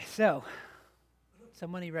So,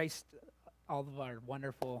 someone erased all of our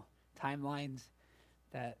wonderful timelines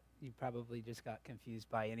that you probably just got confused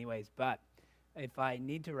by anyways. But if I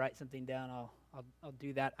need to write something down, I'll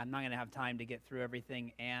do that. I'm not going to have time to get through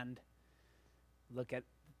everything and look at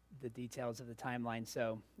the details of the timeline.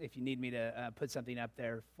 So if you need me to put something up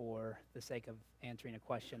there for the sake of answering a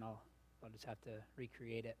question, I'll just have to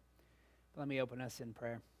recreate it. But let me open us in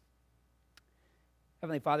prayer.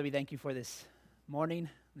 Heavenly Father, we thank you for this morning,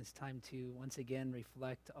 this time to once again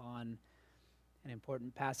reflect on an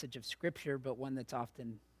important passage of Scripture, but one that's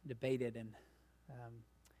often debated and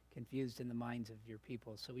confused in the minds of your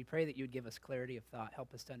people. So we pray that you would give us clarity of thought,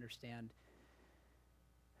 help us to understand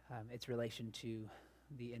its relation to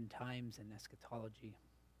the end times and eschatology,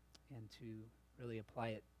 and to really apply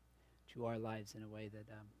it to our lives in a way that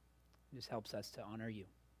just helps us to honor you.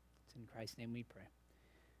 It's in Christ's name we pray.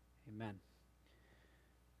 Amen.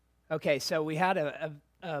 Okay, so we had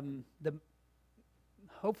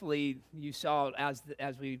hopefully you saw as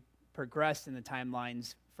we progressed in the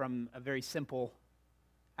timelines from a very simple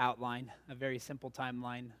outline, a very simple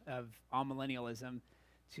timeline of amillennialism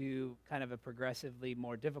to kind of a progressively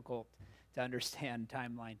more difficult to understand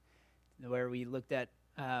timeline, where we looked at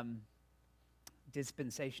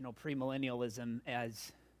dispensational premillennialism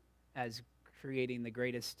as creating the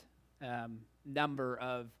greatest number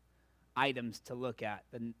of items to look at.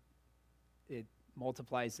 It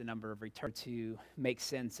multiplies the number of returns to make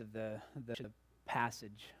sense of the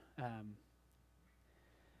passage.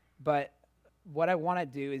 But what I want to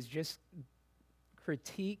do is just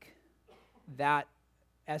critique that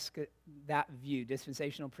view,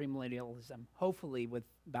 dispensational premillennialism, hopefully with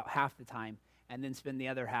about half the time, and then spend the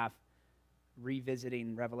other half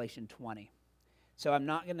revisiting Revelation 20. So I'm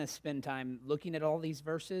not going to spend time looking at all these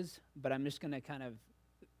verses, but I'm just going to kind of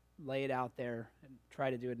lay it out there and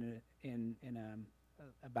try to do it in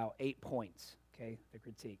about 8 points, okay, the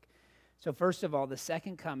critique. So first of all, the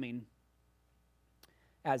second coming,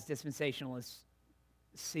 as dispensationalists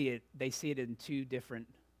see it, they see it in two different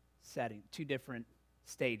settings, two different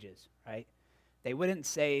stages, right? They wouldn't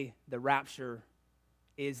say the rapture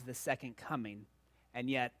is the second coming, and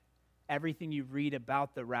yet everything you read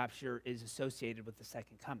about the rapture is associated with the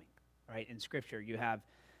second coming, right? In Scripture, you have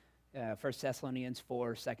 1 Thessalonians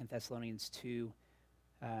 4, 2 Thessalonians 2,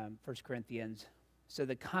 1 Corinthians. So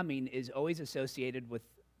the coming is always associated with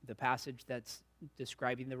the passage that's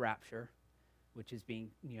describing the rapture, which is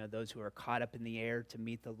being, those who are caught up in the air to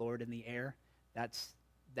meet the Lord in the air. That's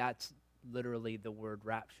literally the word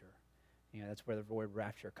rapture. That's where the word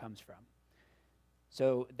rapture comes from.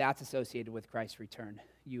 So that's associated with Christ's return.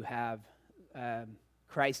 You have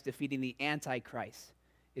Christ defeating the Antichrist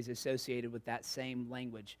is associated with that same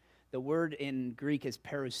language. The word in Greek is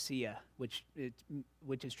parousia, which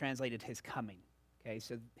is translated his coming. Okay,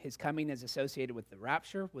 so his coming is associated with the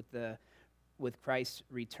rapture, with Christ's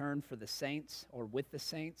return for the saints, or with the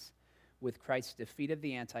saints, with Christ's defeat of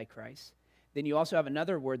the Antichrist. Then you also have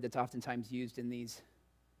another word that's oftentimes used in these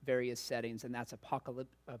various settings, and that's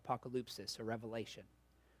apokalypsis, or revelation.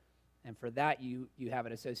 And for that, you have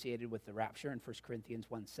it associated with the rapture in 1 Corinthians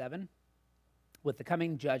 1:7, with the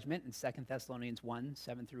coming judgment in 2 Thessalonians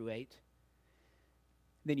 1:7 through 8.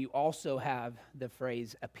 Then you also have the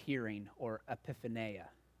phrase appearing, or epiphaneia,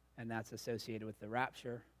 and that's associated with the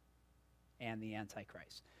rapture and the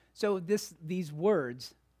Antichrist. So these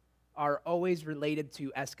words are always related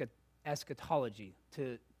to eschatology,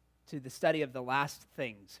 to the study of the last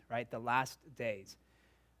things, right? The last days.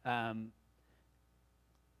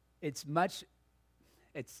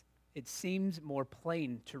 It seems more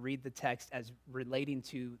plain to read the text as relating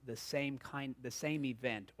to the same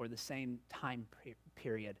event or the same time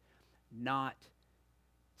period, not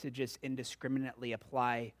to just indiscriminately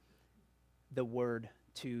apply the word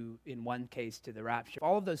to, in one case, to the rapture. If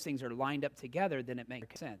all of those things are lined up together, then it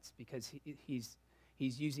makes sense, because he's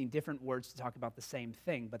using different words to talk about the same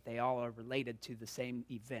thing, but they all are related to the same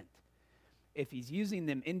event. If he's using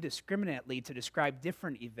them indiscriminately to describe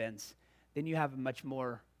different events, then you have a much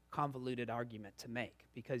more convoluted argument to make,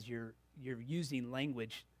 because you're using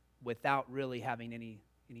language without really having any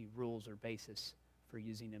rules or basis for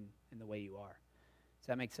using them in the way you are. Does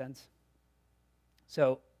that make sense?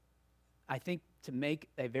 So I think to make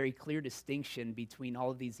a very clear distinction between all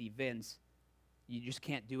of these events, you just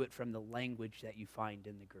can't do it from the language that you find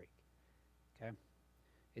in the Greek. Okay,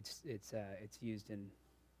 it's used in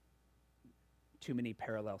too many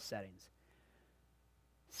parallel settings.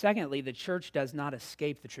 Secondly, the church does not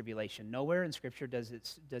escape the tribulation. Nowhere in Scripture does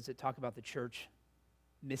it talk about the church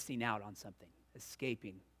missing out on something,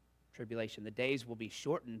 escaping tribulation. The days will be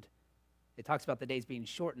shortened. It talks about the days being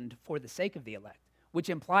shortened for the sake of the elect. which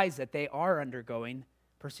implies that they are undergoing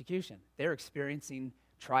persecution. They're experiencing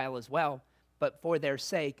trial as well, but for their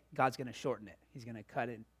sake, God's going to shorten it. He's going to cut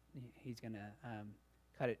it. He's going to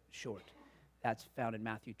cut it short. That's found in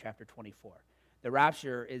Matthew chapter 24. The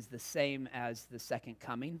rapture is the same as the second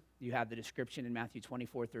coming. You have the description in Matthew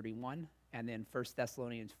 24:31, and then 1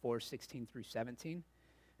 Thessalonians 4:16 through 17.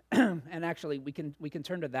 And actually, we can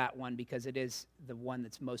turn to that one because it is the one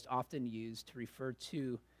that's most often used to refer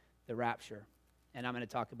to the rapture. And I'm going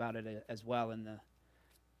to talk about it as well in the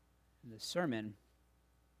sermon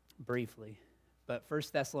briefly. But 1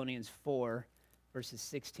 Thessalonians 4, verses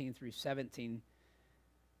 16 through 17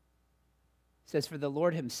 says, "For the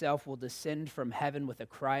Lord himself will descend from heaven with a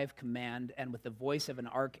cry of command and with the voice of an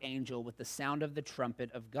archangel, with the sound of the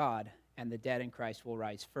trumpet of God, and the dead in Christ will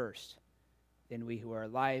rise first. Then we who are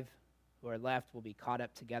alive, who are left, will be caught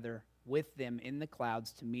up together with them in the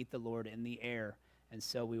clouds to meet the Lord in the air, and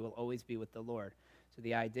so we will always be with the Lord." So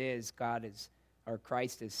the idea is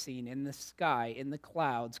Christ is seen in the sky, in the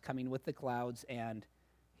clouds, coming with the clouds, and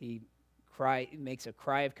he makes a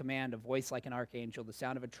cry of command, a voice like an archangel, the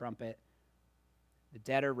sound of a trumpet. The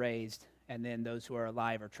dead are raised, and then those who are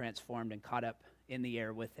alive are transformed and caught up in the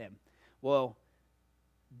air with him. Well,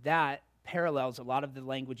 that parallels a lot of the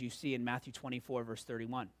language you see in Matthew 24, verse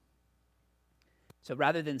 31. So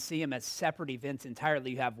rather than see them as separate events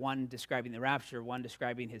entirely, you have one describing the rapture, one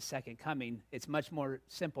describing his second coming. It's much more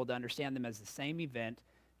simple to understand them as the same event,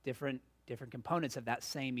 different components of that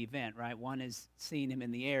same event, right? One is seeing him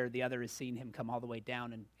in the air, the other is seeing him come all the way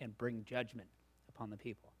down and bring judgment upon the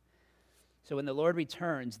people. So when the Lord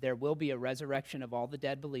returns, there will be a resurrection of all the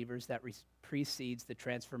dead believers that precedes the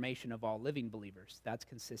transformation of all living believers. That's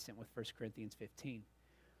consistent with 1 Corinthians 15.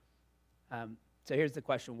 So here's the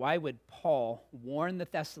question. Why would Paul warn the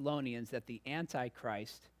Thessalonians that the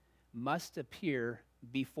Antichrist must appear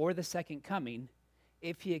before the second coming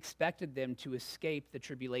if he expected them to escape the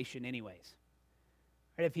tribulation anyways?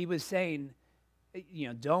 Right? If he was saying,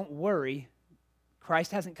 don't worry,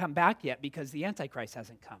 Christ hasn't come back yet because the Antichrist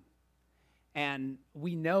hasn't come. And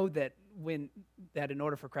we know that in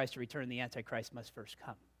order for Christ to return, the Antichrist must first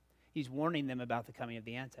come. He's warning them about the coming of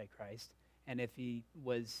the Antichrist. And if he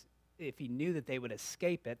knew that they would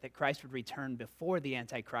escape it, that Christ would return before the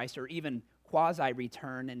Antichrist, or even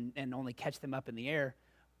quasi-return and only catch them up in the air,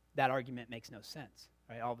 that argument makes no sense.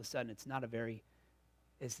 Right? All of a sudden, it's not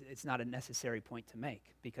a necessary point to make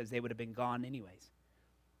because they would have been gone anyways.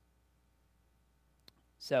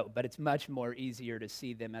 So, but it's much more easier to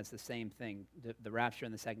see them as the same thing, the rapture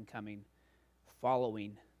and the second coming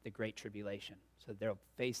following the great tribulation. So they'll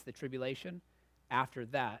face the tribulation. After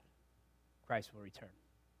that, Christ will return.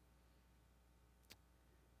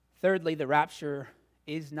 Thirdly, the rapture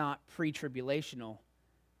is not pre-tribulational.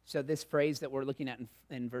 So this phrase that we're looking at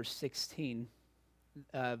in verse 16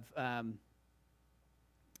 of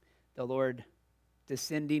the Lord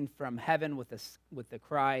descending from heaven with a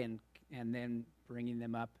cry and then bringing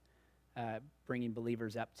them up, bringing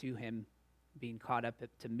believers up to him, being caught up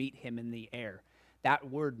to meet him in the air.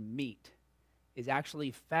 That word meet is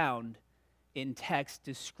actually found in text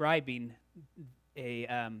describing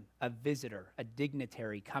a visitor, a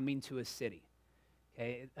dignitary coming to a city.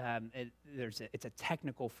 Okay, it's a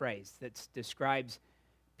technical phrase that describes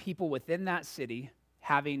people within that city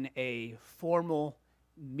having a formal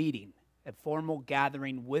meeting, a formal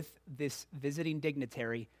gathering with this visiting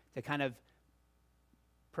dignitary to kind of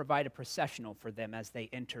provide a processional for them as they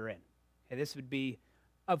enter in. Okay, this would be,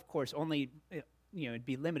 of course, only, it'd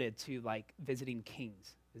be limited to like visiting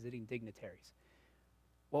kings, visiting dignitaries.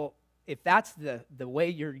 Well, if that's the way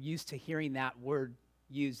you're used to hearing that word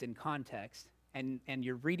used in context, and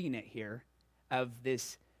you're reading it here, of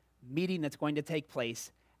this meeting that's going to take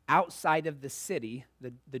place outside of the city,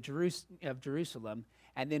 of Jerusalem,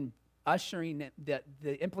 and then ushering it,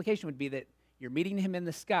 the implication would be that you're meeting him in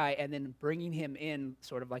the sky and then bringing him in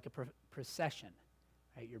sort of like a procession.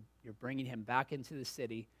 Right? You're bringing him back into the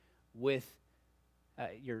city with,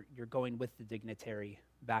 you're going with the dignitary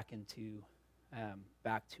back to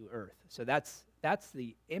earth. So that's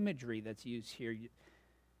the imagery that's used here.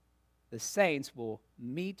 The saints will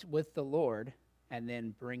meet with the Lord and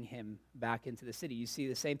then bring him back into the city. You see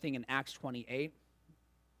the same thing in Acts 28.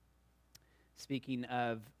 Speaking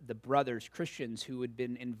of the brothers, Christians who had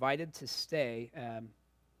been invited to stay. Let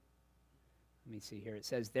me see here. It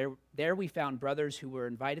says, there we found brothers who were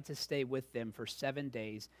invited to stay with them for 7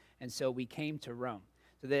 days, and so we came to Rome.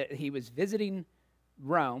 So that he was visiting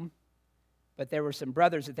Rome, but there were some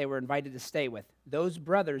brothers that they were invited to stay with. Those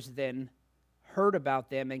brothers then heard about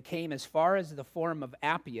them and came as far as the Forum of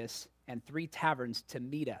Appius and 3 taverns to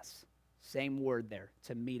meet us. Same word there,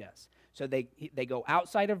 to meet us. So they go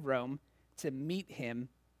outside of Rome to meet him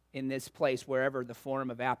in this place, wherever the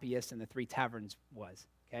Forum of Appius and the 3 Taverns was,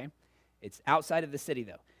 okay? It's outside of the city,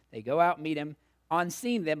 though. They go out, meet him. On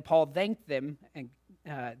seeing them, Paul thanked them and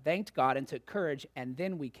thanked God and took courage, and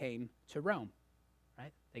then we came to Rome,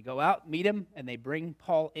 right? They go out, meet him, and they bring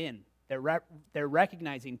Paul in. They're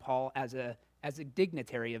recognizing Paul as a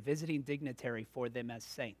dignitary, a visiting dignitary for them as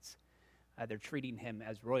saints. They're treating him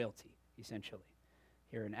as royalty, essentially,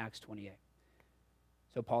 here in Acts 28.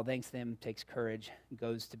 So Paul thanks them, takes courage,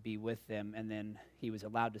 goes to be with them, and then he was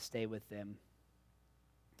allowed to stay with them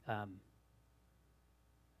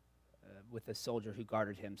with a soldier who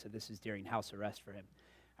guarded him. So this is during house arrest for him.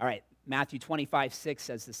 All right, Matthew 25:6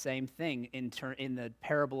 says the same thing in the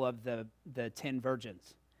parable of the 10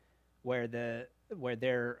 virgins, where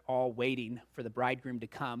they're all waiting for the bridegroom to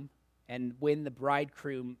come. And when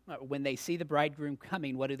they see the bridegroom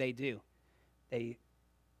coming, what do?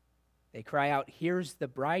 They cry out, "Here's the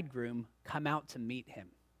bridegroom, come out to meet him."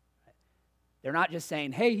 They're not just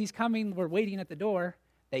saying, "Hey, he's coming, we're waiting at the door."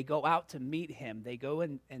 They go out to meet him. They go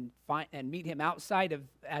and meet him outside of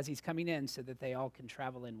as he's coming in, so that they all can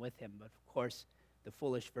travel in with him. But of course, the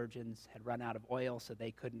foolish virgins had run out of oil, so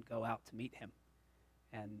they couldn't go out to meet him.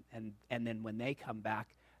 And then when they come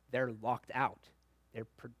back, they're locked out. They're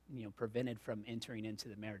prevented from entering into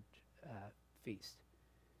the marriage feast.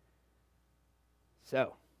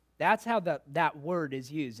 So that's how that word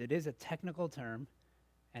is used. It is a technical term,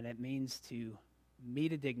 and it means to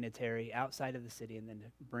meet a dignitary outside of the city and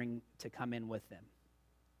then to come in with them.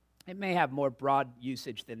 It may have more broad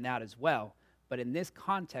usage than that as well, but in this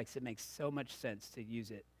context, it makes so much sense to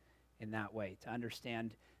use it in that way, to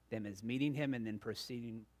understand them as meeting him and then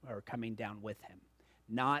proceeding or coming down with him,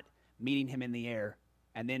 not meeting him in the air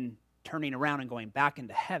and then turning around and going back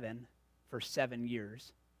into heaven for 7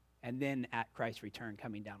 years, and then at Christ's return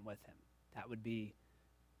coming down with him. That would be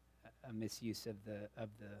a misuse of the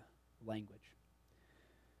language.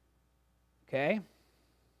 Okay,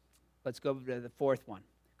 let's go to the fourth one.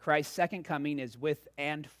 Christ's second coming is with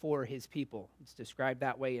and for his people. It's described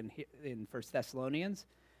that way in 1 Thessalonians.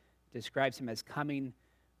 It describes him as coming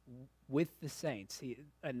with the saints,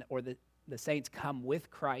 the saints come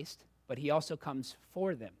with Christ, but he also comes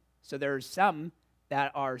for them. So there are some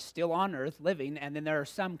that are still on earth living, and then there are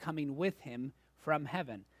some coming with him from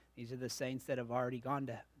heaven. These are the saints that have already gone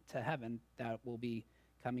to heaven that will be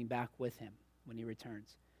coming back with him when he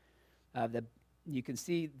returns. You can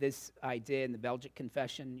see this idea in the Belgic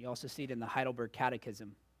Confession. You also see it in the Heidelberg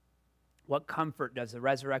Catechism. What comfort does the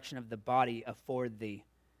resurrection of the body afford thee?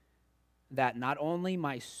 That not only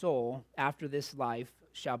my soul after this life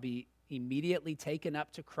shall be immediately taken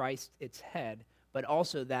up to Christ its head, but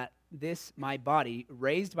also that this my body,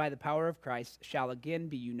 raised by the power of Christ, shall again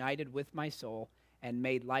be united with my soul and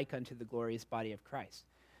made like unto the glorious body of Christ.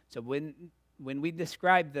 So when we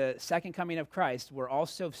describe the second coming of Christ, we're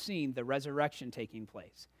also seeing the resurrection taking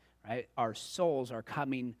place, right? Our souls are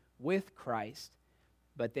coming with Christ,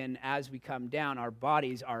 but then as we come down,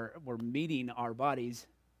 we're meeting our bodies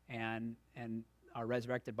and our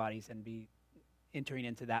resurrected bodies and be entering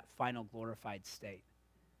into that final glorified state,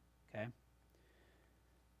 okay?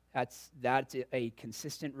 That's a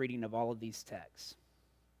consistent reading of all of these texts.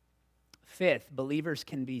 Fifth, believers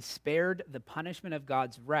can be spared the punishment of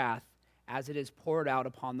God's wrath as it is poured out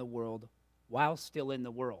upon the world while still in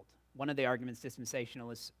the world. One of the arguments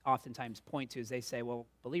dispensationalists oftentimes point to is they say, well,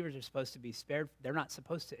 believers are supposed to be spared. They're not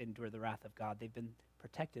supposed to endure the wrath of God. They've been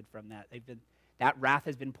protected from that. That wrath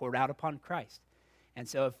has been poured out upon Christ. And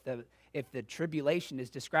so if the tribulation is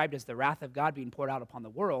described as the wrath of God being poured out upon the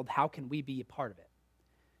world, how can we be a part of it?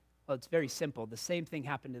 Well, it's very simple. The same thing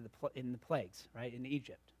happened in the plagues, right, in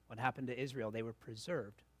Egypt. What happened to Israel? They were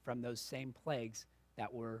preserved from those same plagues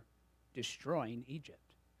that were destroying Egypt.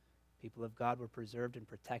 People of God were preserved and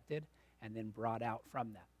protected and then brought out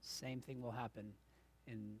from that. Same thing will happen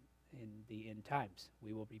in the end times.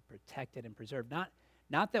 We will be protected and preserved.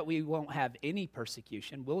 Not that we won't have any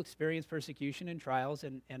persecution. We'll experience persecution and trials,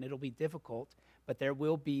 and it'll be difficult, but there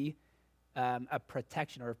will be a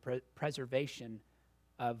protection or a preservation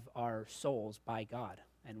of our souls by God,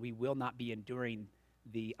 and we will not be enduring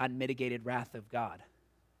the unmitigated wrath of God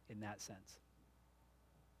in that sense.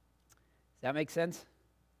 Does that make sense?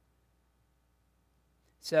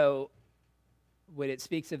 So when it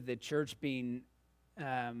speaks of the church being,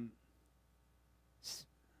 the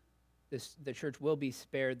church will be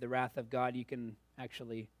spared the wrath of God, you can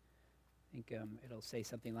actually, I think it'll say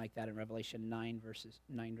something like that in Revelation 9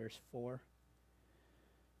 verse 4.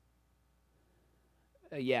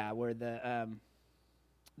 Where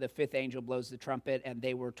the fifth angel blows the trumpet, and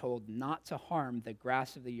they were told not to harm the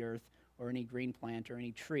grass of the earth or any green plant or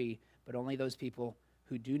any tree, but only those people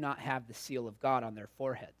who do not have the seal of God on their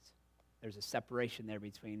foreheads. There's a separation there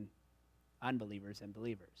between unbelievers and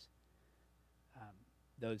believers.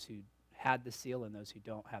 Those who had the seal and those who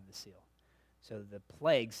don't have the seal. So the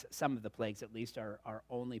plagues, some of the plagues at least, are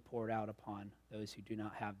only poured out upon those who do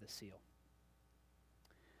not have the seal.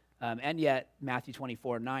 And yet, Matthew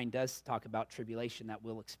 24:9 does talk about tribulation that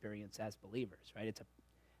we'll experience as believers, right?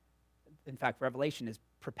 In fact, Revelation is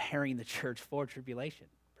preparing the church for tribulation,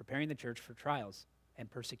 preparing the church for trials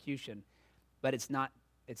and persecution, but it's not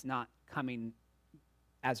coming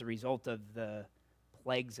as a result of the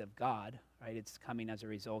plagues of God, right? It's coming as a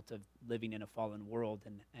result of living in a fallen world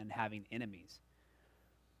and having enemies.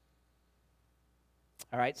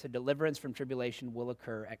 All right, so deliverance from tribulation will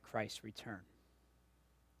occur at Christ's return.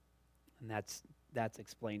 And that's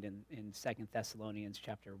explained in 2 Thessalonians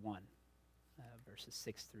chapter 1, verses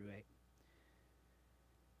 6 through 8.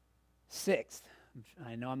 Sixth,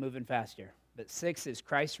 I know I'm moving fast here, but sixth is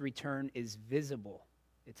Christ's return is visible.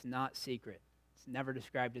 It's not secret. It's never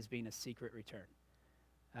described as being a secret return.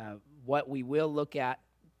 What we will look at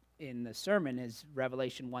in the sermon is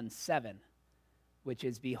Revelation 1:7, which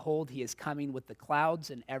is, "Behold, he is coming with the clouds,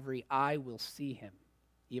 and every eye will see him,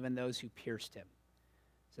 even those who pierced him."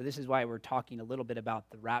 So this is why we're talking a little bit about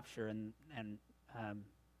the rapture and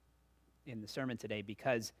in the sermon today,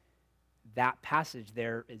 because that passage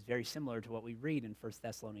there is very similar to what we read in 1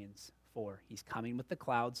 Thessalonians 4. He's coming with the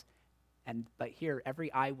clouds, but here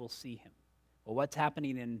every eye will see him. Well, what's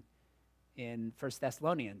happening in 1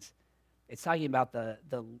 Thessalonians? It's talking about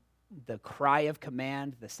the cry of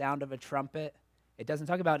command, the sound of a trumpet. It doesn't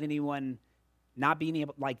talk about anyone not being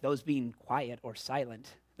able, like those being quiet or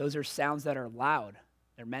silent. Those are sounds that are loud.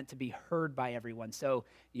 They're meant to be heard by everyone. So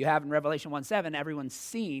you have in Revelation 1:7, everyone's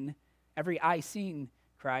seen, every eye seen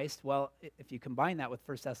Christ. Well, if you combine that with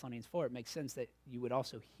 1 Thessalonians 4, it makes sense that you would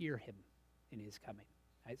also hear him in his coming.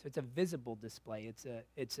 Right? So it's a visible display.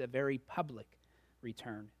 It's a very public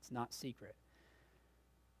return. It's not secret.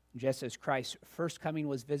 Just as Christ's first coming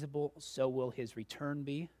was visible, so will his return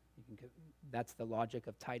be. That's the logic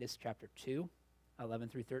of Titus chapter 2, 11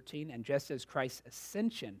 through 13. And just as Christ's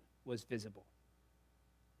ascension was visible,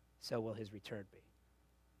 so will his return be.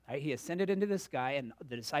 Right? He ascended into the sky, and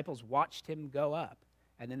the disciples watched him go up.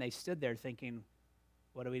 And then they stood there thinking,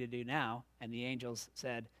 what are we to do now? And the angels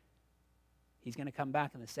said, he's going to come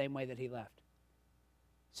back in the same way that he left.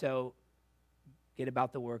 So get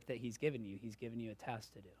about the work that he's given you. He's given you a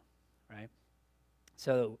task to do, right?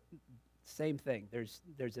 So same thing.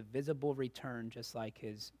 There's a visible return just like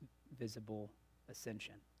his visible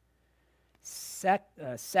ascension.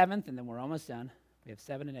 Seventh, and then we're almost done. We have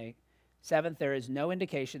 7 and 8. Seventh, there is no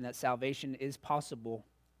indication that salvation is possible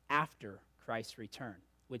after Christ's return,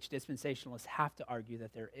 which dispensationalists have to argue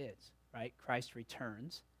that there is, right? Christ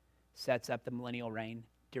returns, sets up the millennial reign.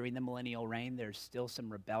 During the millennial reign, there's still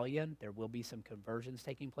some rebellion. There will be some conversions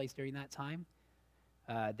taking place during that time.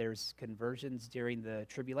 There's conversions during the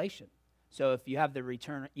tribulation. So if you have the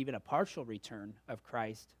return, even a partial return of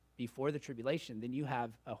Christ before the tribulation, then you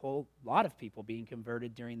have a whole lot of people being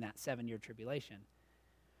converted during that 7-year tribulation.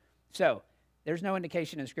 So there's no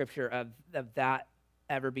indication in Scripture of that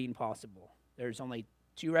ever being possible. There's only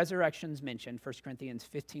 2 resurrections mentioned. 1 Corinthians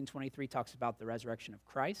 15:23 talks about the resurrection of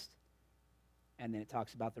Christ, and then it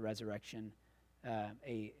talks about the resurrection,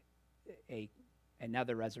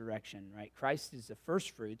 another resurrection, right? Christ is the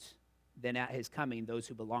firstfruits, then at his coming, those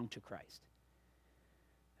who belong to Christ.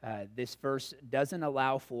 This verse doesn't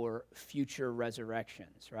allow for future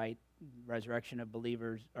resurrections, right? Resurrection of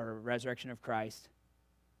believers, or resurrection of Christ,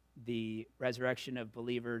 the resurrection of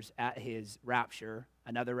believers at his rapture,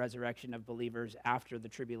 another resurrection of believers after the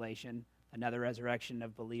tribulation, another resurrection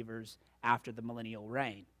of believers after the millennial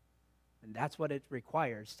reign. And that's what it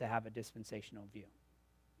requires to have a dispensational view.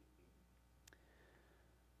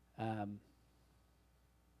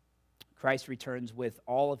 Christ returns with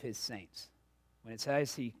all of his saints. When it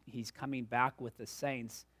says he's coming back with the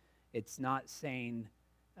saints, it's not saying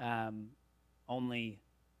only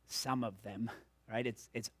some of them, right?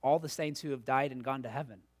 It's all the saints who have died and gone to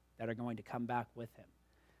heaven that are going to come back with him.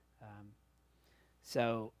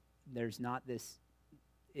 So there's not this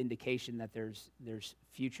indication that there's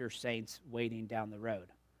future saints waiting down the road.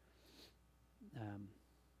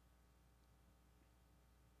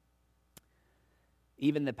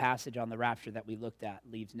 Even the passage on the rapture that we looked at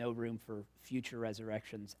leaves no room for future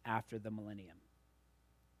resurrections after the millennium.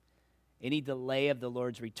 Any delay of the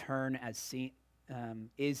Lord's return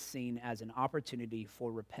is seen as an opportunity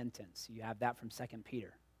for repentance. You have that from 2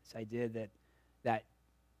 Peter. This idea that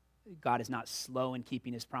God is not slow in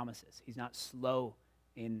keeping his promises. He's not slow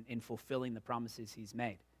in fulfilling the promises he's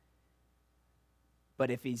made. But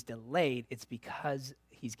if he's delayed, it's because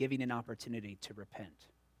he's giving an opportunity to repent.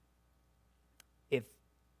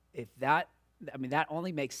 If that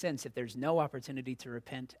only makes sense if there's no opportunity to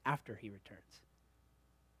repent after he returns.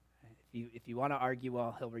 If you want to argue,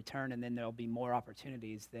 well, he'll return and then there'll be more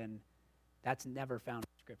opportunities, then that's never found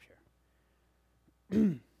in Scripture.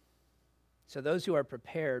 So those who are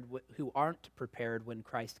prepared, who aren't prepared when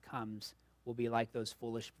Christ comes, will be like those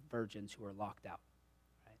foolish virgins who are locked out.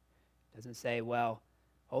 Right? It doesn't say, well,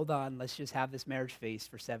 hold on, let's just have this marriage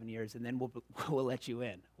feast for 7 years, and then we'll let you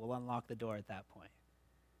in. We'll unlock the door at that point.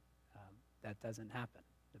 That doesn't happen.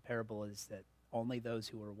 The parable is that only those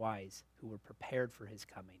who are wise, who were prepared for his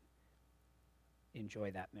coming, enjoy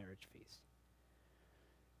that marriage feast.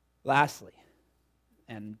 Lastly,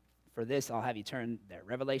 and for this I'll have you turn there,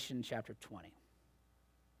 Revelation chapter 20,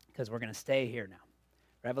 because we're going to stay here now.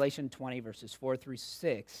 Revelation 20, verses 4 through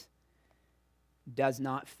 6, does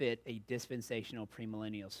not fit a dispensational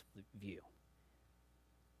premillennial view.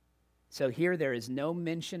 So here there is no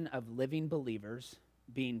mention of living believers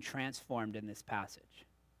being transformed in this passage.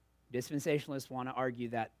 Dispensationalists want to argue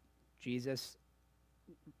that Jesus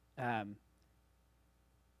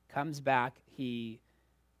comes back, he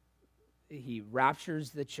raptures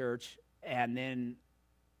the church, and then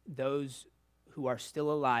those who are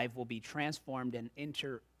still alive will be transformed and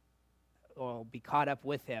be caught up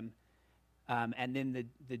with him, and then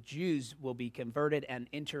the Jews will be converted and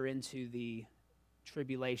enter into the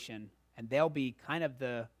tribulation, and they'll be kind of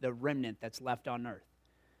the remnant that's left on earth.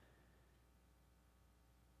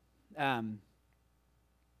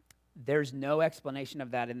 There's no explanation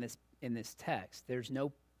of that in this text. There's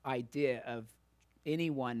no idea of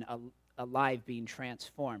anyone alive being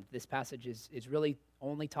transformed. This passage is really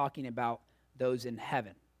only talking about those in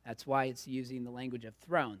heaven. That's why it's using the language of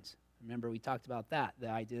thrones. Remember, we talked about that, the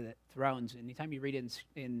idea that thrones, anytime you read it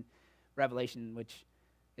in Revelation, which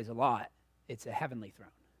is a lot, it's a heavenly throne.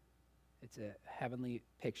 It's a heavenly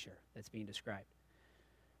picture that's being described.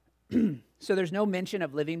 So there's no mention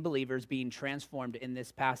of living believers being transformed in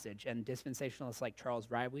this passage, and dispensationalists like Charles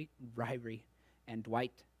Ryrie and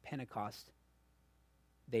Dwight Pentecost,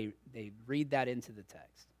 they read that into the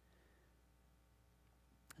text.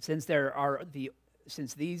 Since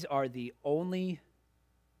these are the only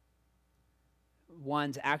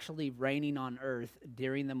ones actually reigning on earth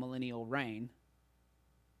during the millennial reign,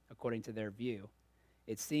 according to their view,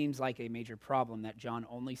 it seems like a major problem that John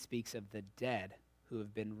only speaks of the dead who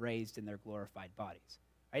have been raised in their glorified bodies.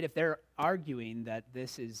 Right? If they're arguing that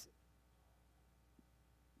this is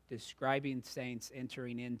describing saints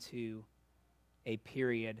entering into a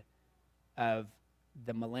period of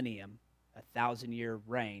the millennium, 1,000-year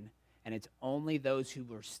reign, and it's only those who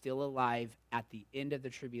were still alive at the end of the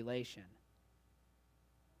tribulation,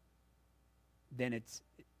 then it's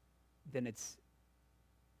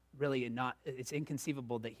really not, it's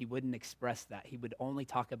inconceivable that he wouldn't express that. He would only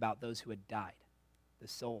talk about those who had died, the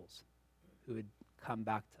souls who had come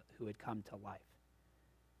to life.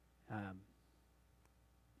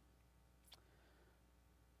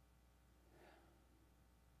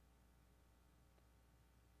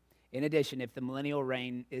 In addition, if the millennial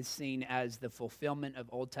reign is seen as the fulfillment of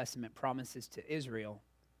Old Testament promises to Israel,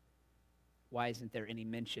 why isn't there any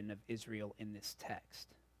mention of Israel in this text?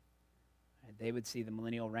 They would see the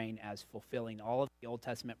millennial reign as fulfilling all of the Old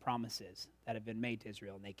Testament promises that have been made to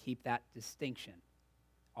Israel, and they keep that distinction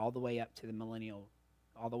all the way up to the millennial,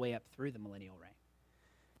 all the way up through the millennial reign.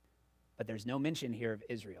 But there's no mention here of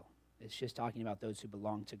Israel. It's just talking about those who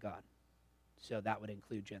belong to God. So that would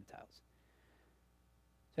include Gentiles.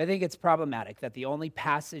 So I think it's problematic that the only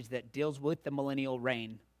passage that deals with the millennial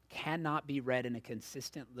reign cannot be read in a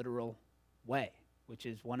consistent literal way, which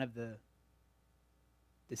is one of the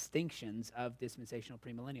distinctions of dispensational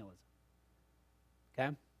premillennialism.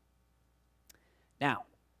 Okay? Now,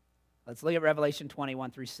 let's look at Revelation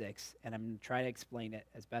 21 through 6, and I'm going to try to explain it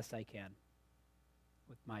as best I can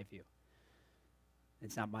with my view.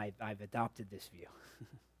 It's not I've adopted this view.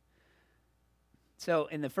 So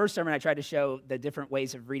in the first sermon, I tried to show the different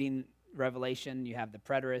ways of reading Revelation. You have the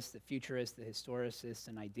preterist, the futurist, the historicist,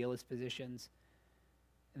 and idealist positions.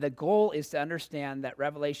 The goal is to understand that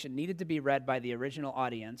Revelation needed to be read by the original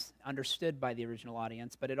audience, understood by the original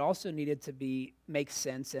audience, but it also needed to make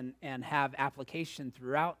sense and have application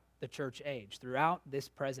throughout the church age, throughout this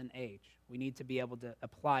present age. We need to be able to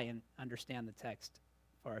apply and understand the text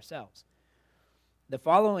for ourselves. The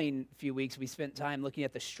following few weeks, we spent time looking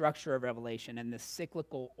at the structure of Revelation and the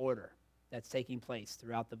cyclical order that's taking place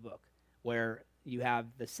throughout the book, where you have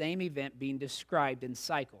the same event being described in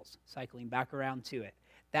cycles, cycling back around to it.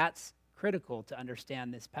 That's critical to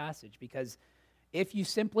understand this passage, because if you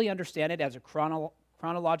simply understand it as a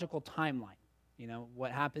chronological timeline,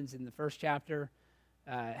 what happens in the first chapter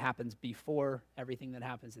happens before everything that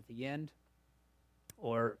happens at the end,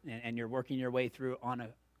 and you're working your way through on a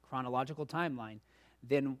chronological timeline,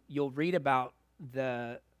 then you'll read about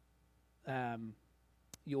the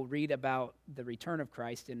return of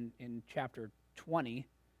Christ in chapter 20.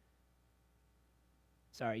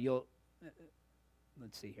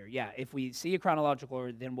 Let's see here. Yeah, if we see a chronological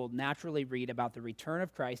order, then we'll naturally read about the return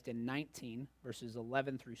of Christ in 19, verses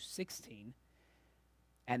 11 through 16.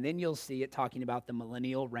 And then you'll see it talking about the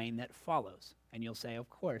millennial reign that follows. And you'll say, of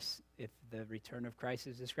course, if the return of Christ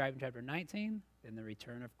is described in chapter 19, then the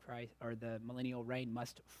return of Christ, or the millennial reign,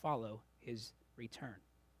 must follow his return.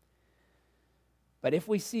 But if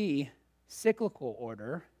we see cyclical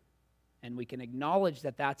order, and we can acknowledge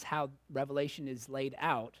that that's how Revelation is laid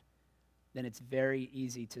out, then it's very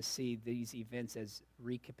easy to see these events as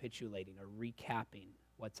recapitulating or recapping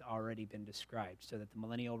what's already been described, so that the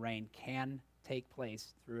millennial reign can take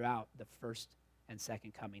place throughout the first and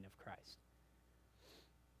second coming of Christ.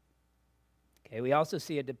 Okay, we also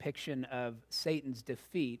see a depiction of Satan's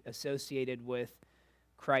defeat associated with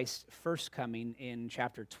Christ's first coming in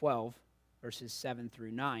chapter 12, verses 7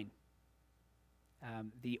 through 9.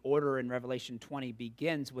 The order in Revelation 20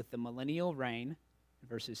 begins with the millennial reign,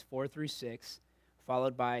 verses 4 through 6,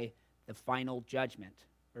 followed by the final judgment,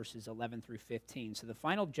 verses 11 through 15. So the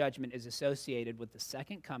final judgment is associated with the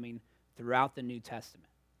second coming throughout the New Testament,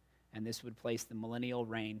 and this would place the millennial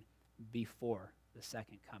reign before the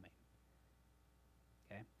second coming.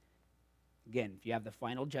 Okay? Again, if you have the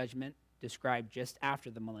final judgment described just after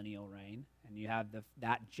the millennial reign, and you have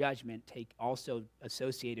that judgment also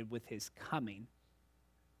associated with his coming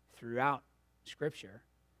throughout Scripture,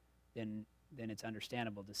 then it's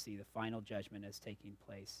understandable to see the final judgment as taking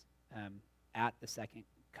place at the second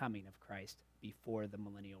coming of Christ before the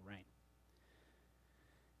millennial reign.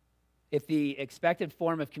 If the expected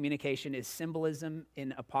form of communication is symbolism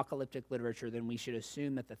in apocalyptic literature, then we should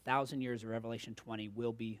assume that the 1,000 years of Revelation 20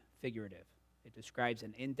 will be figurative. It describes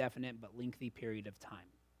an indefinite but lengthy period of time.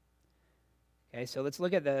 Okay, so let's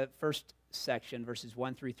look at the first section, verses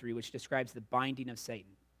 1 through 3, which describes the binding of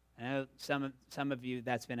Satan. I know some of you,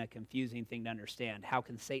 that's been a confusing thing to understand. How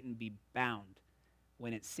can Satan be bound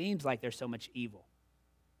when it seems like there's so much evil?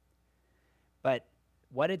 But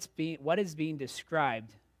what is being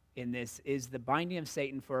described in this is the binding of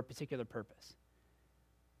Satan for a particular purpose.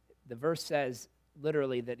 The verse says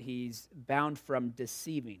literally that he's bound from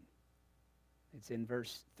deceiving. It's in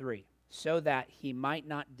verse 3. So that he might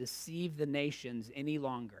not deceive the nations any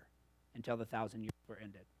longer until the 1,000 years were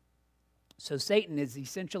ended. So Satan is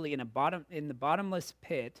essentially in the bottomless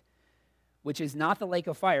pit, which is not the lake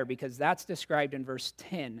of fire, because that's described in verse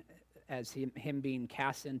 10 as him being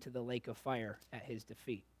cast into the lake of fire at his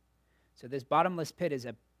defeat. So this bottomless pit is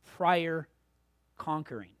a prior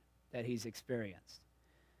conquering that he's experienced.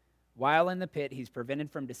 While in the pit, he's prevented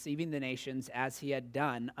from deceiving the nations as he had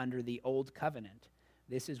done under the old covenant.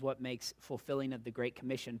 This is what makes fulfilling of the Great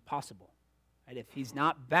Commission possible. Right? If he's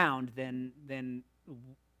not bound, then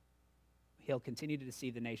he'll continue to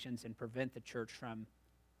deceive the nations and prevent the church from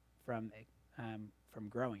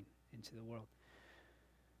growing into the world.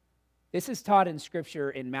 This is taught in Scripture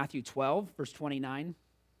in Matthew 12, verse 29,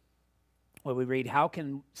 where we read, "How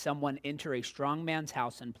can someone enter a strong man's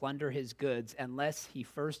house and plunder his goods unless he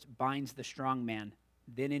first binds the strong man?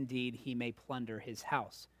 Then indeed he may plunder his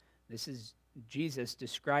house." This is Jesus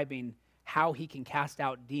describing how he can cast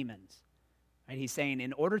out demons. And he's saying,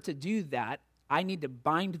 in order to do that, I need to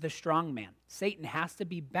bind the strong man. Satan has to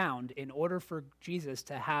be bound in order for Jesus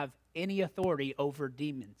to have any authority over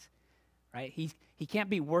demons. Right? He can't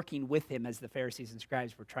be working with him as the Pharisees and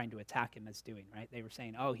scribes were trying to attack him as doing, right? They were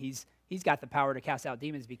saying, oh, he's got the power to cast out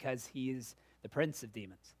demons because he is the prince of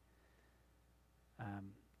demons.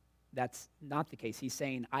 That's not the case. He's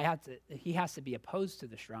saying he has to be opposed to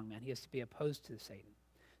the strong man. He has to be opposed to Satan.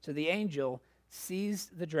 So the angel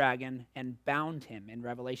seized the dragon and bound him in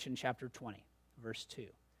Revelation chapter 20, verse 2.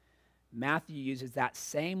 Matthew uses that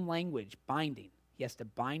same language, binding. He has to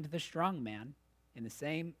bind the strong man in the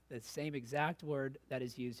same exact word that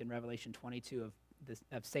is used in Revelation 22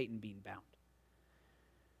 of Satan being bound.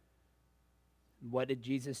 What did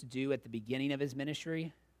Jesus do at the beginning of his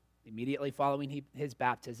ministry? Immediately following his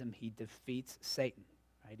baptism, he defeats Satan.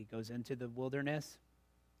 Right? He goes into the wilderness,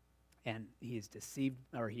 and he is deceived,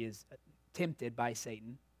 or he is tempted by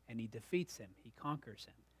Satan, and he defeats him. He conquers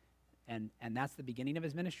him. And that's the beginning of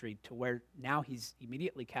his ministry, to where now he's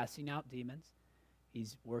immediately casting out demons.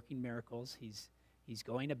 He's working miracles. He's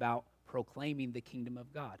going about proclaiming the kingdom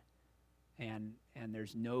of God. and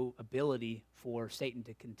there's no ability for Satan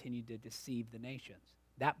to continue to deceive the nations.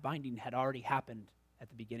 That binding had already happened at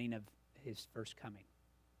the beginning of his first coming.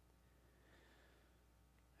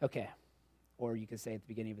 Okay, or you could say at the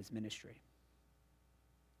beginning of his ministry.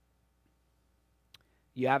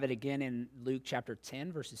 You have it again in Luke chapter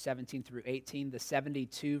 10, verses 17 through 18. The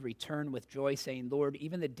 72 return with joy, saying, Lord,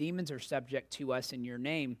 even the demons are subject to us in your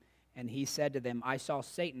name. And he said to them, I saw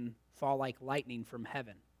Satan fall like lightning from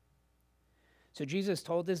heaven. So Jesus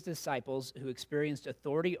told his disciples who experienced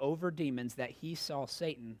authority over demons that he saw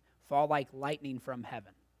Satan fall like lightning from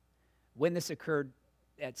heaven. When this occurred,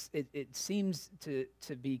 it seems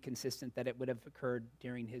to be consistent that it would have occurred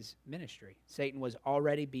during his ministry. Satan was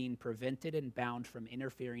already being prevented and bound from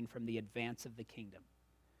interfering from the advance of the kingdom.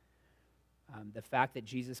 The fact that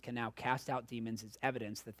Jesus can now cast out demons is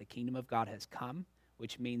evidence that the kingdom of God has come,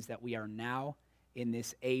 which means that we are now in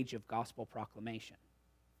this age of gospel proclamation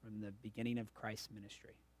from the beginning of Christ's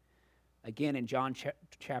ministry. Again, in John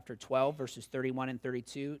chapter 12, verses 31 and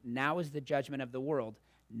 32, now is the judgment of the world.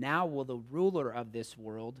 Now will the ruler of this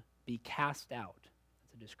world be cast out.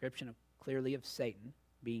 That's a description clearly of Satan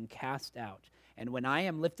being cast out. And when I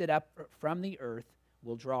am lifted up from the earth,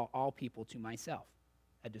 will draw all people to myself.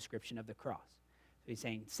 A description of the cross. So he's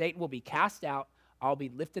saying, Satan will be cast out, I'll be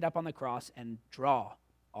lifted up on the cross and draw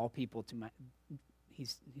all people to my...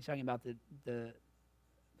 He's talking about the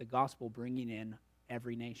gospel bringing in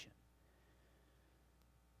every nation.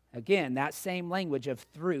 Again, that same language of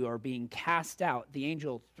threw or being cast out, the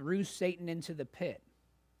angel threw Satan into the pit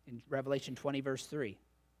in Revelation 20, verse 3.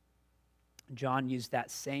 John used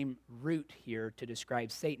that same root here to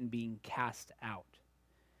describe Satan being cast out,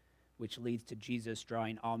 which leads to Jesus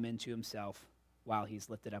drawing all men to himself while he's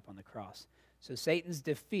lifted up on the cross. So Satan's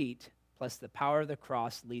defeat plus the power of the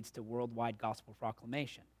cross leads to worldwide gospel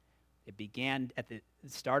proclamation. It began at the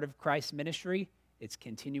start of Christ's ministry. It's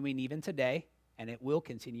continuing even today, and it will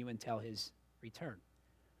continue until his return.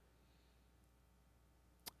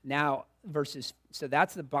 Now, so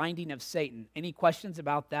that's the binding of Satan. Any questions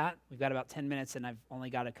about that? We've got about 10 minutes, and I've only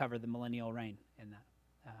got to cover the millennial reign in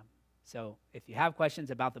that. So if you have questions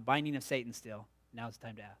about the binding of Satan still, now's the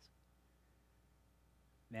time to ask.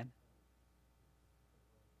 Man?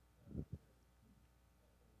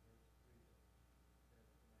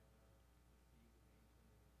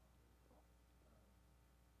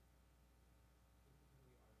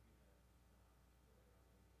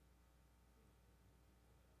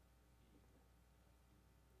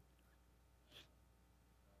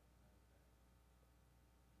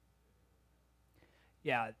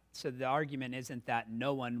 Yeah, so the argument isn't that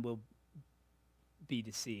no one will be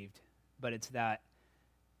deceived, but it's that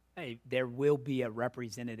there will be a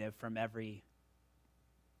representative from every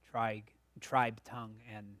tribe, tongue,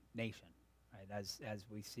 and nation, right? As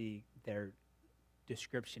we see their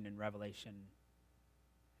description in Revelation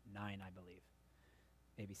 9, I believe,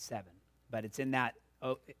 maybe 7. But it's in that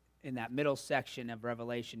middle section of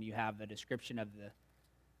Revelation, you have a description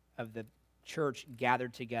of the church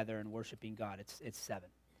gathered together and worshiping God. It's 7.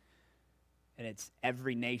 And it's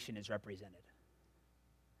every nation is represented.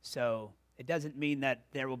 So it doesn't mean that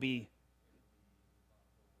there will be...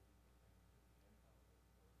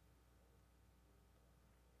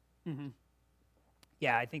 Mm-hmm.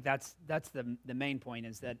 Yeah, I think that's the main point,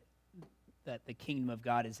 is that the kingdom of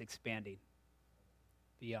God is expanding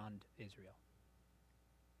beyond Israel.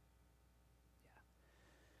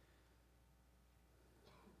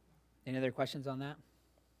 Any other questions on that?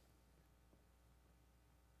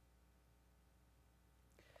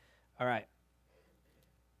 All right.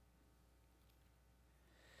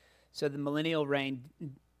 So the millennial reign,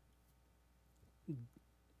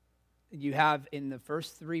 you have in the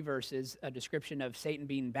first 3 verses a description of Satan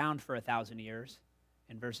being bound for 1,000 years.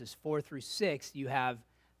 In verses 4 through 6, you have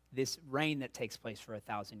this reign that takes place for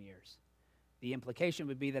 1,000 years. The implication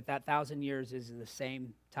would be that 1,000 years is the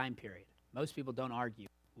same time period. Most people don't argue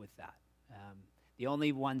with that. The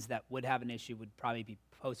only ones that would have an issue would probably be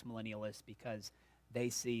postmillennialists, because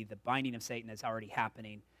they see the binding of Satan as already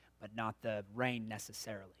happening, but not the reign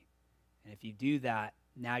necessarily. And if you do that,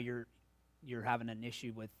 now you're having an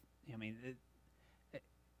issue with,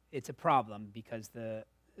 it's a problem, because the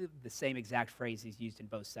same exact phrase is used in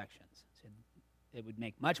both sections. So it would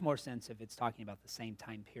make much more sense if it's talking about the same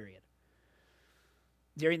time period.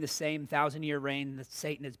 During the same 1,000-year reign that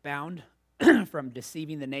Satan is bound from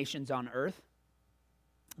deceiving the nations on earth,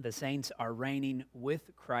 the saints are reigning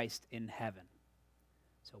with Christ in heaven.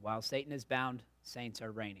 So while Satan is bound, saints are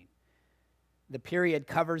reigning. The period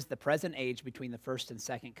covers the present age between the first and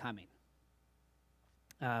second coming.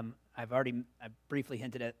 I briefly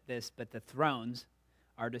hinted at this, but the thrones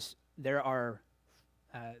are there are,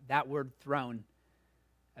 that word throne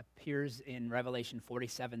appears in Revelation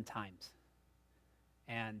 47 times.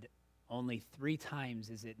 And only 3 times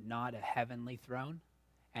is it not a heavenly throne.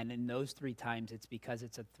 And in those 3 times, it's because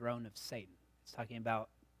it's a throne of Satan. It's talking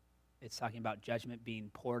about judgment being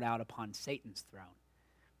poured out upon Satan's throne,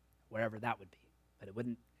 wherever that would be. But it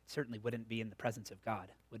certainly wouldn't be in the presence of God.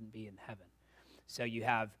 It wouldn't be in heaven. So you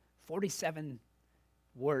have 47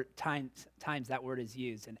 times that word is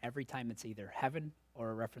used, and every time it's either heaven or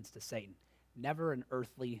a reference to Satan. Never an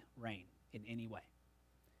earthly reign in any way.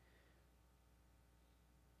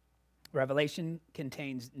 Revelation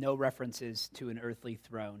contains no references to an earthly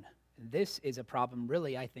throne. This is a problem,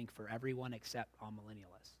 really, I think, for everyone except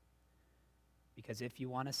amillennialists. Because if you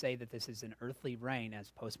want to say that this is an earthly reign,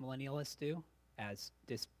 as postmillennialists do, as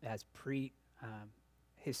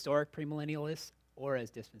historic premillennialists, or as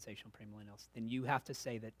dispensational premillennialists, then you have to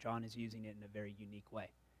say that John is using it in a very unique way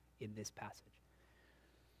in this passage.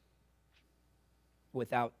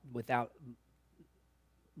 Without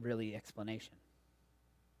really explanation.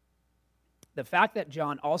 The fact that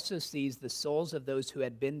John also sees the souls of those who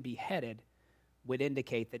had been beheaded would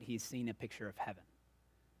indicate that he's seen a picture of heaven.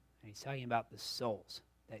 And he's talking about the souls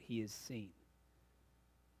that he has seen.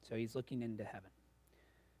 So he's looking into heaven.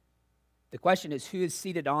 The question is, who is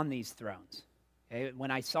seated on these thrones? Okay,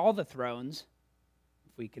 when I saw the thrones,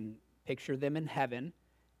 if we can picture them in heaven,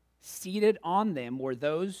 seated on them were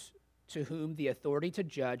those to whom the authority to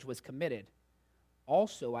judge was committed.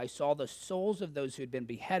 Also, I saw the souls of those who had been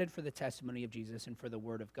beheaded for the testimony of Jesus and for the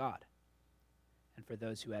word of God, and for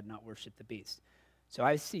those who had not worshipped the beast. So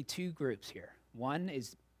I see 2 groups here. One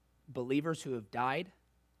is believers who have died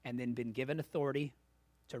and then been given authority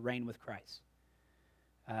to reign with Christ.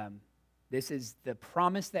 This is the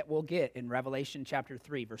promise that we'll get in Revelation chapter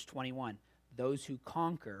 3, verse 21. Those who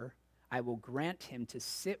conquer, I will grant him to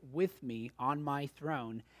sit with me on my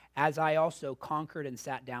throne, as I also conquered and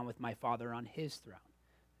sat down with my Father on his throne.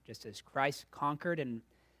 Just as Christ conquered and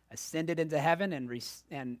ascended into heaven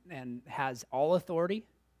and has all authority,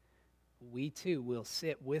 we too will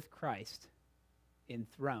sit with Christ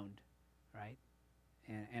enthroned, right,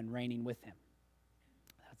 and reigning with him.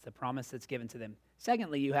 That's the promise that's given to them.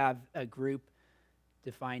 Secondly, you have a group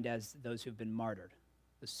defined as those who've been martyred,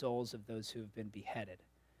 the souls of those who have been beheaded.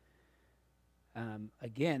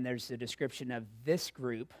 Again, there's a description of this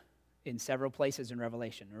group in several places in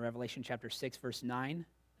Revelation. In Revelation chapter 6, verse 9,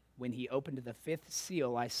 when he opened the 5th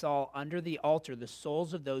seal, I saw under the altar the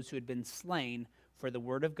souls of those who had been slain for the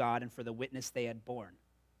word of God and for the witness they had borne.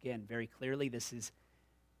 Again, very clearly, this is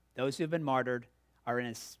those who have been martyred are in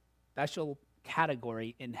a special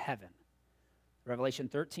category in heaven. Revelation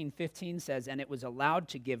 13:15 says, and it was allowed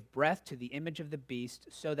to give breath to the image of the beast,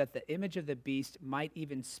 so that the image of the beast might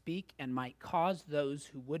even speak and might cause those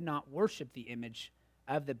who would not worship the image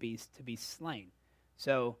of the beast to be slain.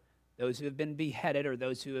 So those who have been beheaded or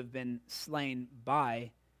those who have been slain by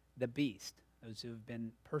the beast, those who have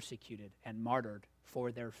been persecuted and martyred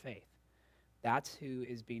for their faith. That's who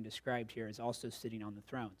is being described here as also sitting on the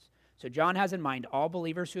thrones. So John has in mind all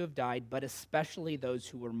believers who have died, but especially those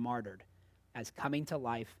who were martyred, as coming to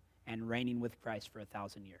life and reigning with Christ for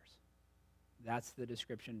 1,000 years. That's the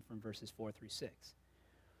description from verses 4 through 6.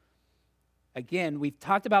 Again, we've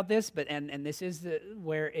talked about this, but and this is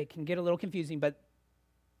where it can get a little confusing, but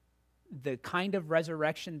the kind of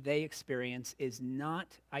resurrection they experience is not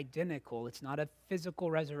identical. It's not a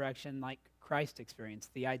physical resurrection like Christ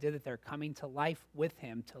experienced. The idea that they're coming to life with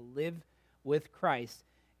him, to live with Christ,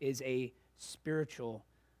 is a spiritual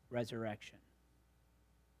resurrection.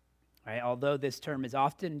 Right? Although this term is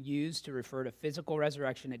often used to refer to physical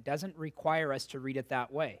resurrection, it doesn't require us to read it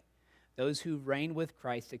that way. Those who reign with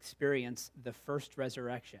Christ experience the first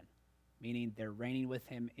resurrection, meaning they're reigning with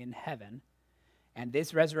him in heaven. And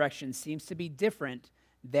this resurrection seems to be different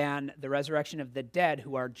than the resurrection of the dead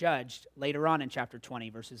who are judged later on in chapter 20,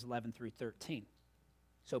 verses 11 through 13.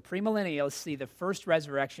 So premillennialists see the first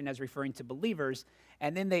resurrection as referring to believers,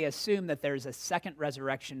 and then they assume that there's a second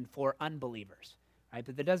resurrection for unbelievers. Right?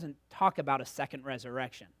 But that doesn't talk about a second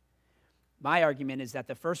resurrection. My argument is that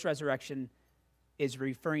the first resurrection is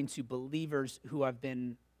referring to believers who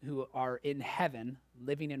are in heaven,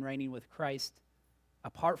 living and reigning with Christ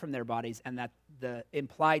apart from their bodies, and that the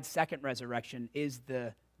implied second resurrection is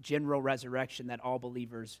the general resurrection that all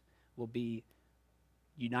believers will be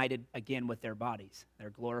united again with their bodies, their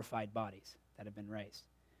glorified bodies that have been raised.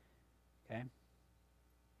 Okay?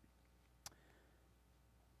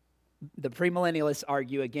 The premillennialists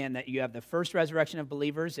argue again that you have the first resurrection of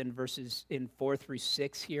believers in verses 4 through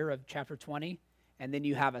 6 here of chapter 20, and then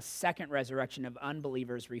you have a second resurrection of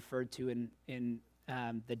unbelievers referred to in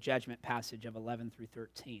the judgment passage of 11 through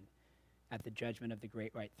 13 at the judgment of the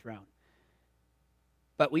great white throne.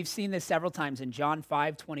 But we've seen this several times in John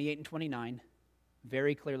 5, 28 and 29.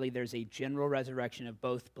 Very clearly, there's a general resurrection of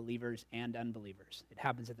both believers and unbelievers. It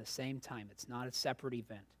happens at the same time. It's not a separate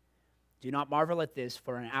event. Do not marvel at this,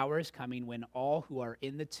 for an hour is coming when all who are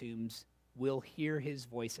in the tombs will hear his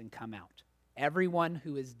voice and come out. Everyone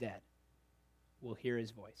who is dead will hear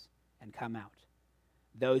his voice and come out.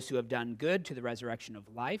 Those who have done good to the resurrection of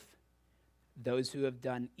life, those who have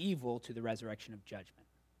done evil to the resurrection of judgment.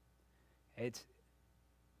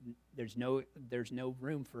 There's no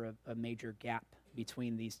room for a major gap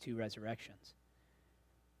between these two resurrections.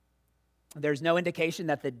 There's no indication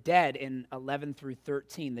that the dead in 11 through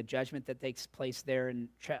 13, the judgment that takes place there in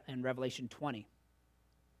Revelation 20,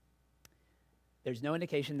 there's no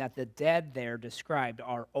indication that the dead there described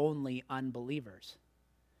are only unbelievers.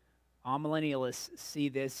 Amillennialists see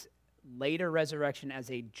this later resurrection as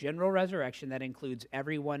a general resurrection that includes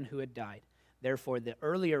everyone who had died. Therefore, the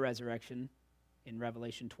earlier resurrection in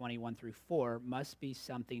Revelation 21 through 4 must be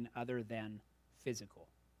something other than physical.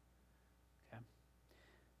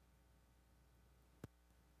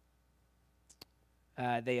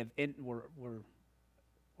 Okay.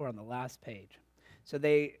 We're on the last page. So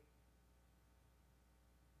they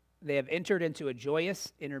have entered into a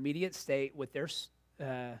joyous intermediate state with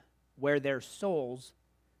where their souls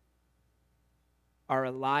are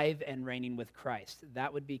alive and reigning with Christ.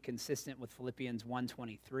 That would be consistent with Philippians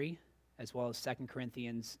 1:23, as well as 2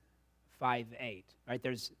 Corinthians 5:8. Right?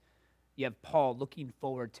 You have Paul looking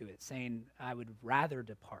forward to it, saying, I would rather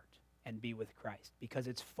depart and be with Christ, because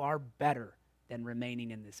it's far better than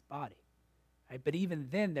remaining in this body. Right? But even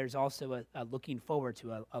then, there's also a looking forward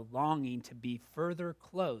to, a longing to be further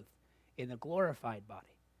clothed in the glorified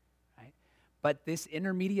body. Right? But this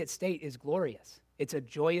intermediate state is glorious. It's a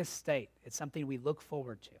joyous state. It's something we look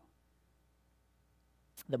forward to.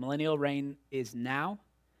 The millennial reign is now,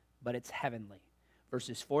 but it's heavenly.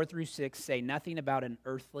 Verses 4 through 6 say nothing about an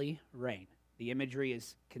earthly reign. The imagery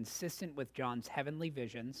is consistent with John's heavenly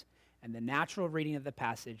visions, and the natural reading of the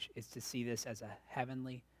passage is to see this as a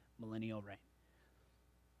heavenly millennial reign.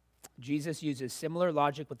 Jesus uses similar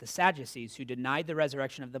logic with the Sadducees, who denied the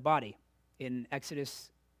resurrection of the body. In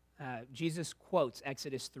Exodus, Jesus quotes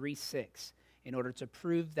Exodus 3:6 in order to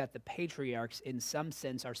prove that the patriarchs, in some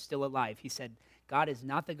sense, are still alive. He said, God is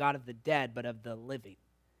not the God of the dead, but of the living.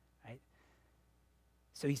 Right?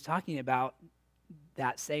 So he's talking about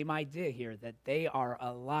that same idea here, that they are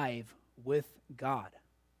alive with God.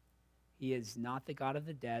 He is not the God of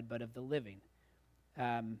the dead, but of the living.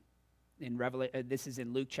 This is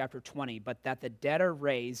in Luke chapter 20, but that the dead are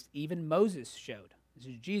raised, even Moses showed. This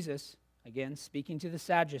is Jesus, again, speaking to the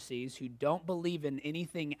Sadducees, who don't believe in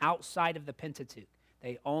anything outside of the Pentateuch.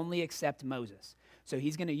 They only accept Moses. So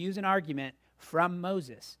he's going to use an argument from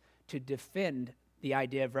Moses to defend the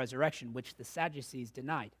idea of resurrection, which the Sadducees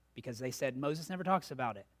denied, because they said Moses never talks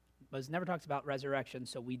about it. Moses never talks about resurrection,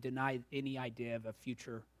 so we deny any idea of a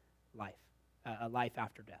future life, a life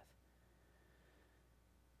after death.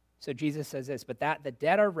 So Jesus says this, but that the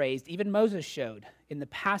dead are raised, even Moses showed in the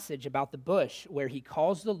passage about the bush, where he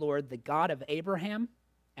calls the Lord the God of Abraham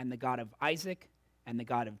and the God of Isaac and the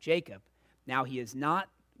God of Jacob. Now he is not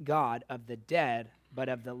God of the dead, but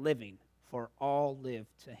of the living, for all live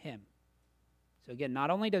to him. So again,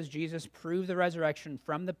 not only does Jesus prove the resurrection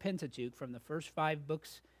from the Pentateuch, from the first 5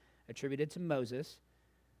 books attributed to Moses,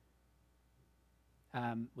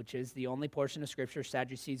 which is the only portion of Scripture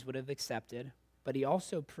Sadducees would have accepted, but he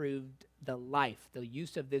also proved the life, the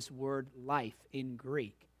use of this word life in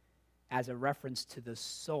Greek, as a reference to the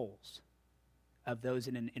souls of those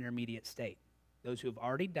in an intermediate state, those who have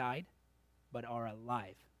already died but are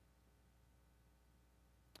alive.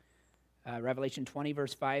 Revelation 20,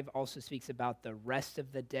 verse 5 also speaks about the rest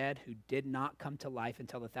of the dead who did not come to life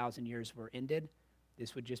until the 1,000 years were ended.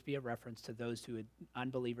 This would just be a reference to those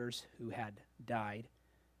unbelievers who had died,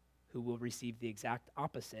 who will receive the exact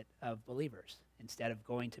opposite of believers. Instead of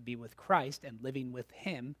going to be with Christ and living with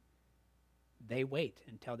him, they wait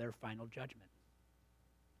until their final judgment.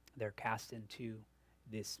 They're cast into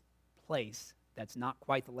this place that's not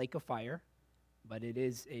quite the lake of fire, but it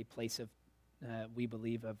is a place of, we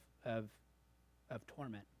believe, of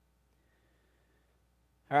torment.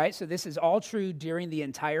 All right, so this is all true during the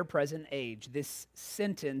entire present age. This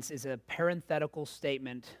sentence is a parenthetical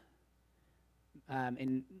statement.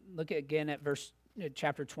 And look again at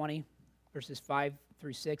chapter 20, verses 5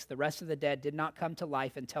 through 6. The rest of the dead did not come to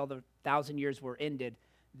life until the 1,000 years were ended.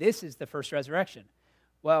 This is the first resurrection.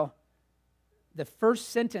 Well, the first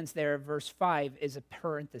sentence there, verse 5, is a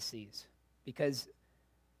parenthesis, because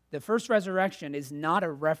the first resurrection is not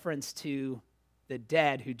a reference to the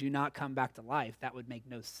dead who do not come back to life. That would make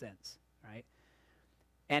no sense, right?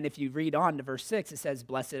 And if you read on to verse 6, it says,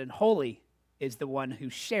 blessed and holy is the one who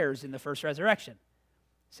shares in the first resurrection.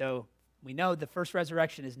 So we know the first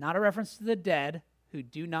resurrection is not a reference to the dead who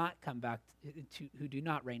do not come back, who do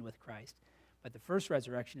not reign with Christ. But the first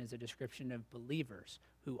resurrection is a description of believers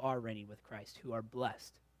who are reigning with Christ, who are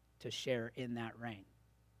blessed to share in that reign.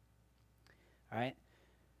 All right?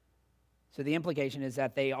 So the implication is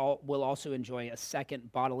that they all will also enjoy a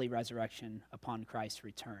second bodily resurrection upon Christ's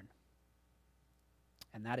return.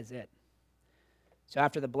 And that is it. So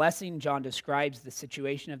after the blessing, John describes the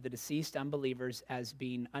situation of the deceased unbelievers as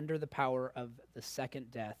being under the power of the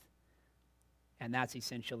second death. And that's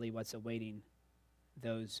essentially what's awaiting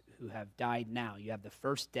those who have died now. You have the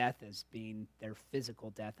first death as being their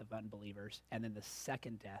physical death of unbelievers, and then the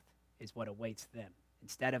second death is what awaits them.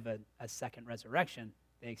 Instead of a second resurrection,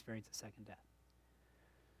 they experience a second death.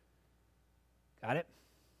 Got it?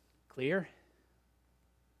 Clear?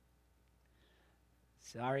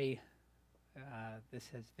 Sorry, this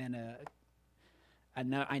has been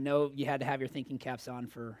I know you had to have your thinking caps on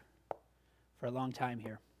for a long time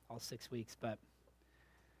here, all 6 weeks, but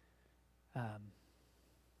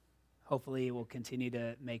hopefully it will continue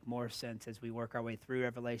to make more sense as we work our way through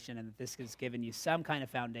Revelation, and that this has given you some kind of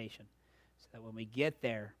foundation so that when we get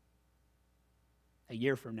there a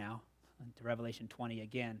year from now to Revelation 20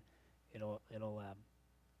 again, it'll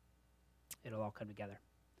all come together.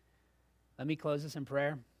 Let me close this in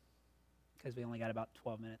prayer because we only got about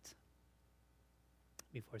 12 minutes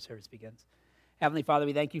before service begins. Heavenly Father,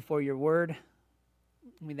 we thank you for your word.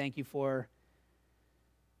 We thank you for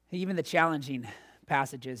even the challenging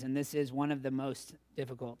passages, and this is one of the most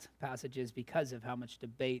difficult passages because of how much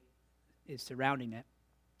debate is surrounding it.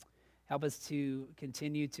 Help us to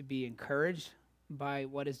continue to be encouraged by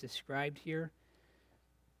what is described here,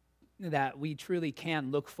 that we truly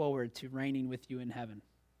can look forward to reigning with you in heaven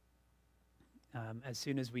as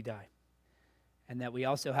soon as we die, and that we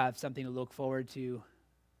also have something to look forward to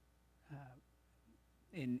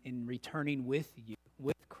in returning with you,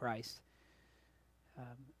 with Christ,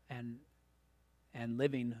 and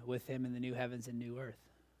living with him in the new heavens and new earth.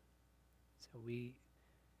 So we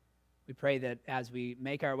pray that as we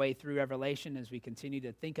make our way through Revelation, as we continue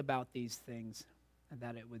to think about these things,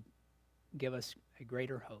 that it would give us a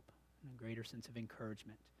greater hope and a greater sense of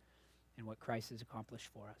encouragement in what Christ has accomplished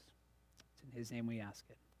for us. It's in his name we ask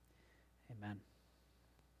it. Amen.